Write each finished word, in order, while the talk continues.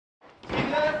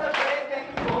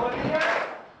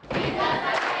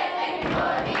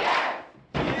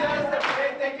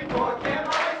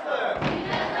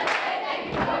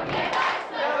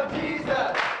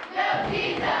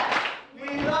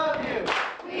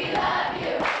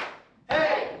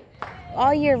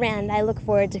all year round, I look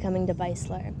forward to coming to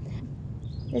Beisler.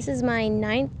 This is my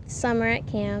 9th summer at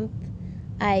camp.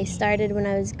 I started when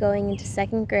I was going into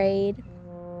 2nd grade.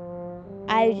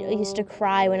 I used to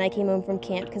cry when I came home from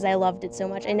camp because I loved it so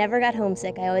much. I never got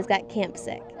homesick, I always got camp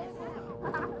sick.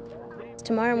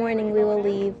 Tomorrow morning we will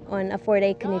leave on a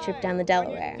 4-day canoe trip down the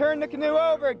Delaware. Turn the canoe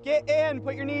over, get in,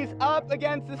 put your knees up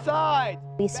against the sides.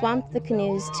 We swamp the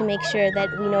canoes to make sure that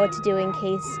we know what to do in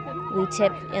case we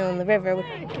tip in the river.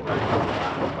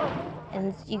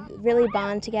 And you really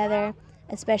bond together,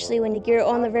 especially when you're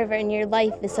on the river and your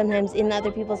life is sometimes in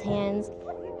other people's hands.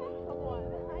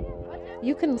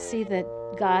 You can see that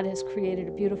God has created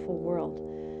a beautiful world,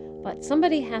 but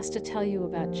somebody has to tell you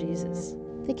about Jesus.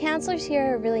 The counselors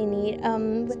here are really neat.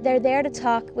 They're there to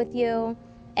talk with you,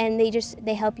 and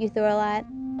they help you through a lot.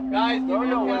 Guys, give me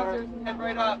your counselors, head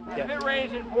right up. If it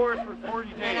rains and pours for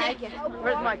 40 days.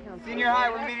 Where's my counselor? Senior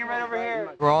high, we're meeting right over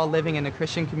here. We're all living in a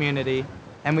Christian community,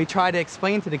 and we try to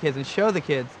explain to the kids and show the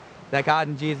kids that God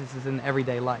and Jesus is in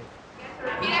everyday life.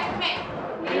 Repeat after me.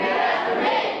 Repeat after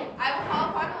me. I will call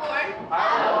upon the Lord. I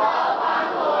will call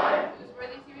upon the Lord. Who is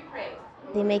worthy to be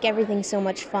praised. They make everything so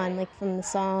much fun, like from the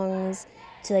songs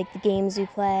to like the games we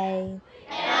play.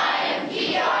 And I am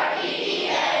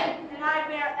G-R-E-E-N. And I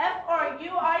bear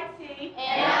F-R-U-I-T.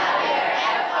 And I bear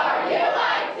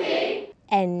F-R-U-I-T.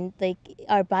 And like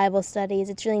our Bible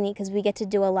studies, it's really neat because we get to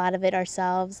do a lot of it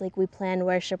ourselves. Like we plan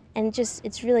worship, and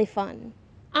it's really fun.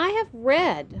 I have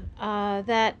read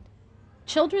that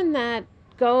children that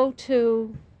go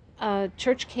to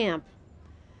church camp,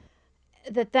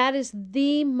 that is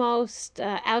the most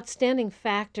outstanding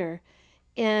factor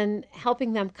in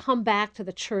helping them come back to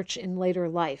the church in later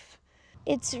life.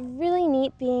 It's really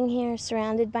neat being here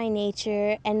surrounded by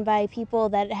nature and by people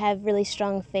that have really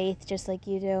strong faith just like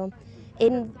you do.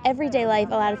 In everyday life,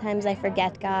 a lot of times I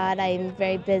forget God, I'm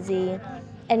very busy,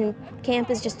 and camp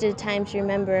is just a time to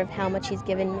remember of how much He's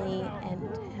given me and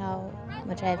how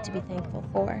much I have to be thankful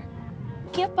for.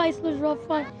 Camp Beisler is real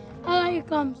fun. I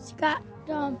like Scott,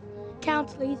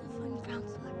 counselor, he's a fun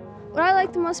counselor. What I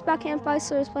like the most about Camp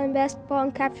Beisler is playing basketball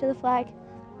and capture the flag.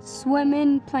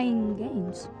 Swimming, playing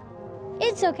games.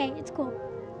 It's okay, it's cool.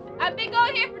 I've been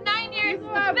going here for 9 years. It's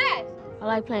the best. I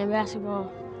like playing basketball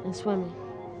and swimming.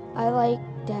 I like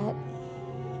that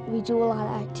we do a lot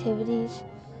of activities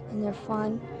and they're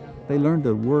fun. They learn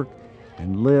to work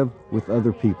and live with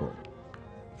other people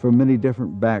from many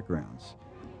different backgrounds.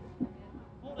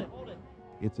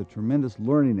 It's a tremendous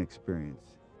learning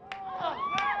experience.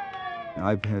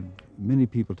 I've had many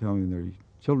people tell me when their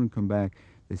children come back,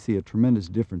 they see a tremendous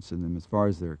difference in them as far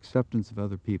as their acceptance of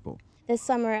other people. This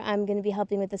summer I'm going to be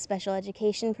helping with the special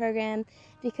education program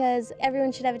because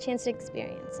everyone should have a chance to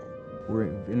experience it.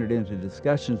 We've entered into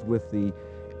discussions with the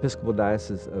Episcopal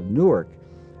Diocese of Newark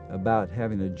about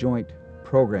having a joint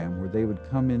program where they would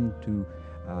come in to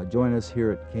join us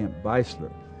here at Camp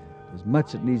Beisler. There's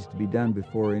much that needs to be done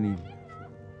before any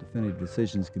definitive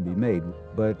decisions can be made,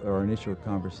 but our initial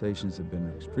conversations have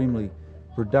been extremely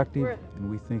productive, and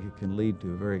we think it can lead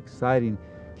to a very exciting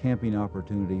camping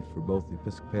opportunity for both the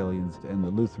Episcopalians and the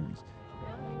Lutherans.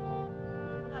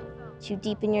 You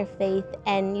deepen your faith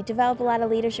and you develop a lot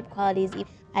of leadership qualities.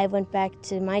 I went back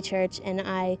to my church and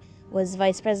I was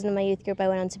vice president of my youth group. I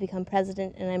went on to become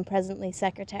president, and I'm presently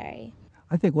secretary.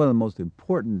 I think one of the most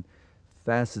important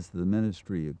facets of the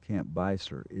ministry of Camp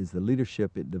Beisler is the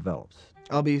leadership it develops.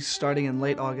 I'll be starting in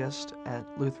late August at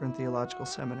Lutheran Theological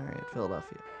Seminary at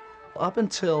Philadelphia. Up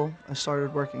until I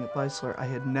started working at Beisler, I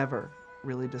had never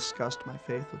really discussed my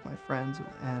faith with my friends,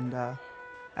 and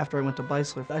after I went to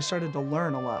Beisler, I started to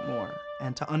learn a lot more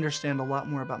and to understand a lot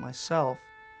more about myself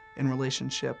in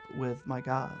relationship with my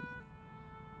God.